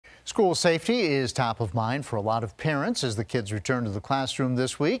School safety is top of mind for a lot of parents as the kids return to the classroom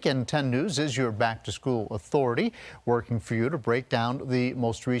this week. And 10 News is your back-to-school authority, working for you to break down the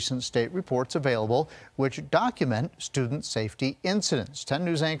most recent state reports available, which document student safety incidents. 10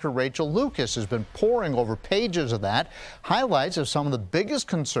 News anchor Rachel Lucas has been poring over pages of that, highlights of some of the biggest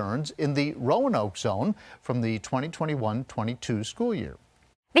concerns in the Roanoke zone from the 2021-22 school year.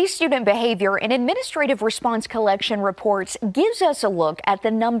 These student behavior and administrative response collection reports gives us a look at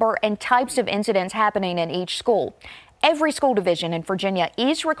the number and types of incidents happening in each school. Every school division in Virginia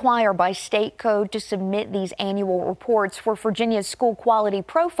is required by state code to submit these annual reports for Virginia's school quality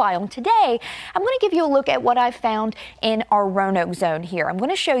profile. And today, I'm going to give you a look at what I've found in our Roanoke zone here. I'm going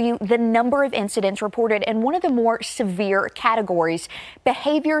to show you the number of incidents reported in one of the more severe categories,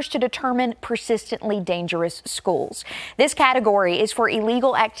 behaviors to determine persistently dangerous schools. This category is for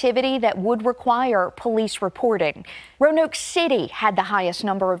illegal activity that would require police reporting. Roanoke City had the highest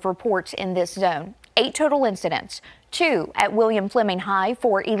number of reports in this zone, 8 total incidents. 2 at William Fleming High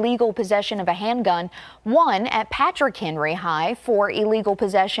for illegal possession of a handgun, 1 at Patrick Henry High for illegal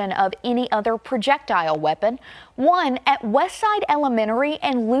possession of any other projectile weapon, 1 at Westside Elementary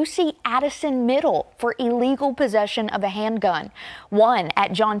and Lucy Addison Middle for illegal possession of a handgun, 1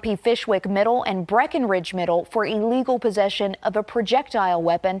 at John P. Fishwick Middle and Breckenridge Middle for illegal possession of a projectile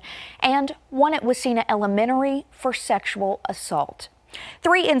weapon, and 1 at Wasena Elementary for sexual assault.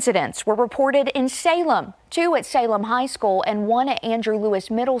 3 incidents were reported in Salem, 2 at Salem High School and 1 at Andrew Lewis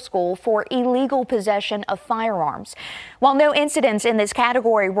Middle School for illegal possession of firearms. While no incidents in this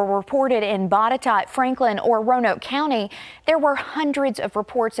category were reported in Botetourt, Franklin, or Roanoke County, there were hundreds of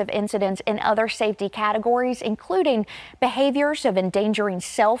reports of incidents in other safety categories, including behaviors of endangering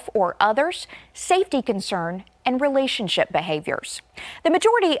self or others, safety concern, and relationship behaviors. The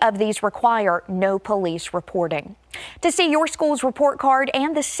majority of these require no police reporting. To see your school's report card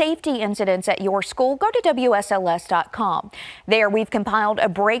and the safety incidents at your school, go to WSLS.com. There we've compiled a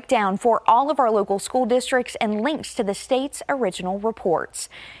breakdown for all of our local school districts and links to the state's original reports.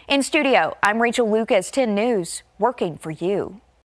 In studio, I'm Rachel Lucas, 10 News, working for you.